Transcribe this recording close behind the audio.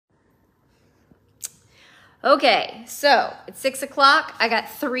Okay, so it's 6 o'clock. I got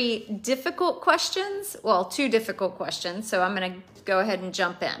 3 difficult questions. Well, 2 difficult questions, so I'm going to go ahead and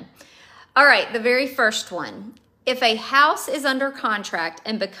jump in. All right, the very first one. If a house is under contract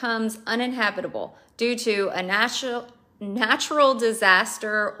and becomes uninhabitable due to a natural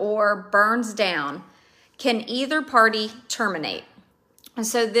disaster or burns down, can either party terminate? And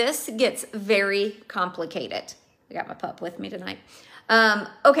so this gets very complicated. I got my pup with me tonight.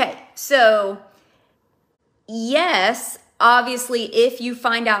 Okay, so yes, obviously, if you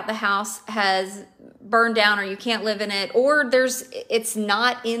find out the house has burned down or you can't live in it, or it's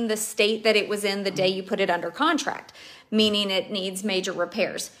not in the state that it was in the day you put it under contract, meaning it needs major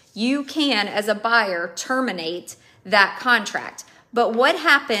repairs, you can, as a buyer, terminate that contract. But what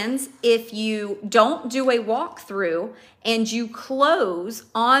happens if you don't do a walkthrough and you close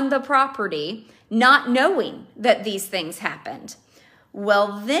on the property not knowing that these things happened?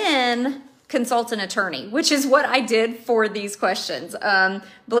 Well, then consult an attorney, which is what I did for these questions.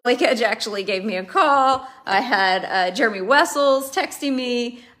 Blake Edge actually gave me a call. I had Jeremy Wessels texting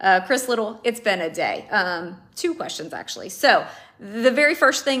me, Chris Little. It's been a day. 2 questions, actually. So the very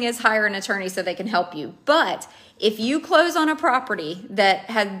first thing is hire an attorney so they can help you. But if you close on a property that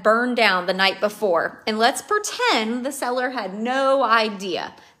had burned down the night before, and let's pretend the seller had no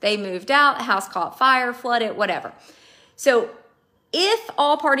idea. They moved out, the house caught fire, flooded, whatever. So if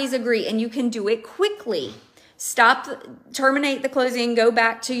all parties agree and you can do it quickly, terminate the closing, go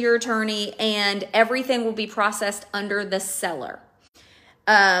back to your attorney, and everything will be processed under the seller.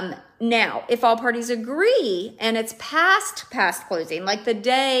 Now, if all parties agree and it's past closing, like the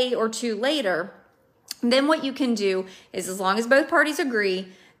day or 2 later, then what you can do is, as long as both parties agree,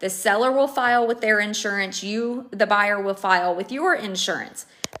 the seller will file with their insurance, you, the buyer, will file with your insurance.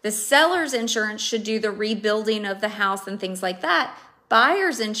 The seller's insurance should do the rebuilding of the house and things like that.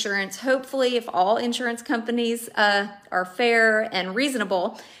 Buyer's insurance, hopefully, if all insurance companies are fair and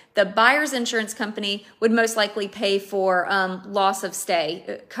reasonable, the buyer's insurance company would most likely pay for loss of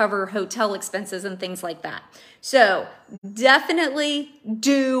stay, cover hotel expenses and things like that. So definitely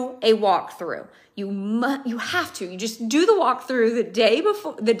do a walkthrough. You have to. You just do the walkthrough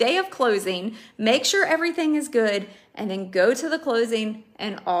the day of closing, make sure everything is good, and then go to the closing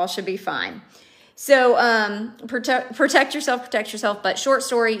and all should be fine. So protect yourself. But short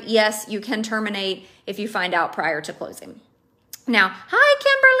story, yes, you can terminate if you find out prior to closing. Now, hi,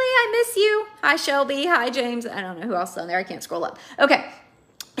 Kimberly, I miss you. Hi, Shelby. Hi, James. I don't know who else is on there. I can't scroll up. Okay.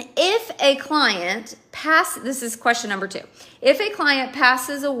 If a client this is question number 2. If a client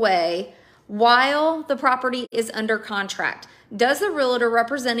passes away while the property is under contract, does the realtor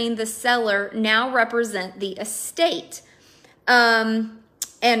representing the seller now represent the estate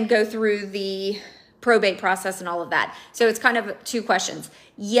and go through the probate process and all of that? So it's kind of 2 questions.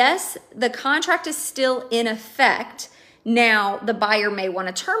 Yes, the contract is still in effect. Now, the buyer may want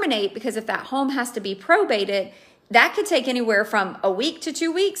to terminate because if that home has to be probated, that could take anywhere from a week to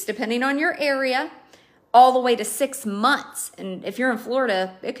 2 weeks, depending on your area, all the way to 6 months. And if you're in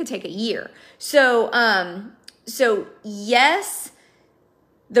Florida, it could take a year. So yes,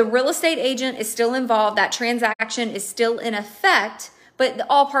 the real estate agent is still involved. That transaction is still in effect, but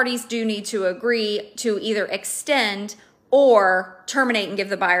all parties do need to agree to either extend or terminate and give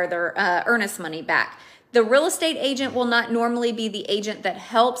the buyer their earnest money back. The real estate agent will not normally be the agent that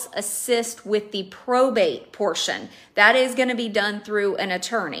helps assist with the probate portion. That is going to be done through an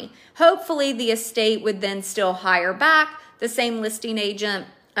attorney. Hopefully, the estate would then still hire back the same listing agent,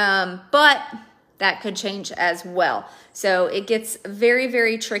 but that could change as well. So it gets very,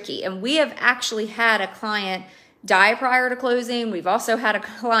 very tricky. And we have actually had a client die prior to closing. We've also had a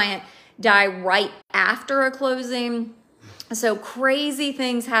client die right after a closing. So crazy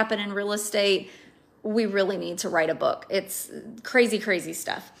things happen in real estate. We really need to write a book. It's crazy, crazy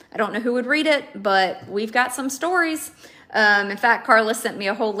stuff. I don't know who would read it, but we've got some stories. In fact, Carla sent me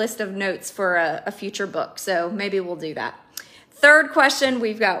a whole list of notes for a future book, so maybe we'll do that. Third question,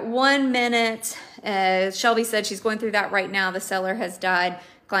 we've got 1 minute. Shelby said she's going through that right now. The seller has died.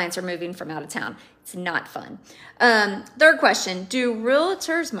 Clients are moving from out of town. It's not fun. Third question, do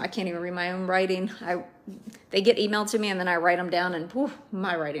realtors, I can't even read my own writing. They get emailed to me and then I write them down and whew,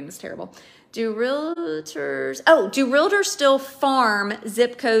 my writing is terrible. Do realtors still farm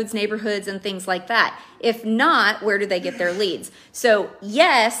zip codes, neighborhoods, and things like that? If not, where do they get their leads? So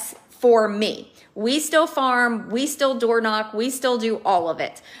yes, for me, we still farm, we still door knock, we still do all of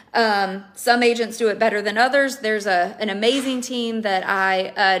it. Some agents do it better than others. There's an amazing team that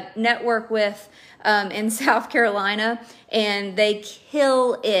I network with in South Carolina, and they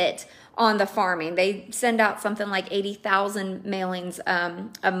kill it on the farming. They send out something like 80,000 mailings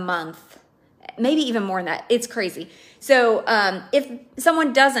a month. maybe even more than that. It's crazy. So if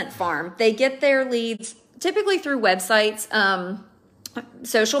someone doesn't farm, they get their leads typically through websites,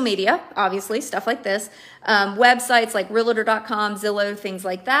 social media, obviously, stuff like this, websites like realtor.com, Zillow, things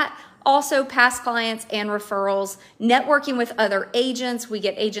like that. Also past clients and referrals, networking with other agents. We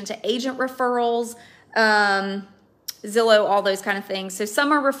get agent to agent referrals, Zillow, all those kind of things. So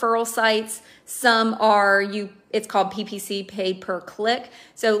some are referral sites, some are it's called PPC, paid per click.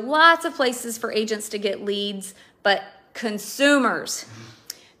 So lots of places for agents to get leads, but consumers,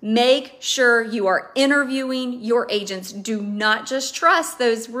 make sure you are interviewing your agents. Do not just trust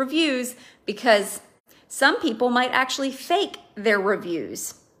those reviews, because some people might actually fake their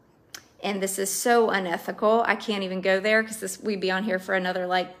reviews. And this is so unethical. I can't even go there because we'd be on here for another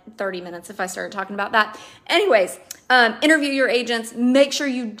like 30 minutes if I started talking about that. Anyways, interview your agents. Make sure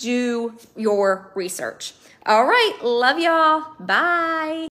you do your research. All right. Love y'all. Bye.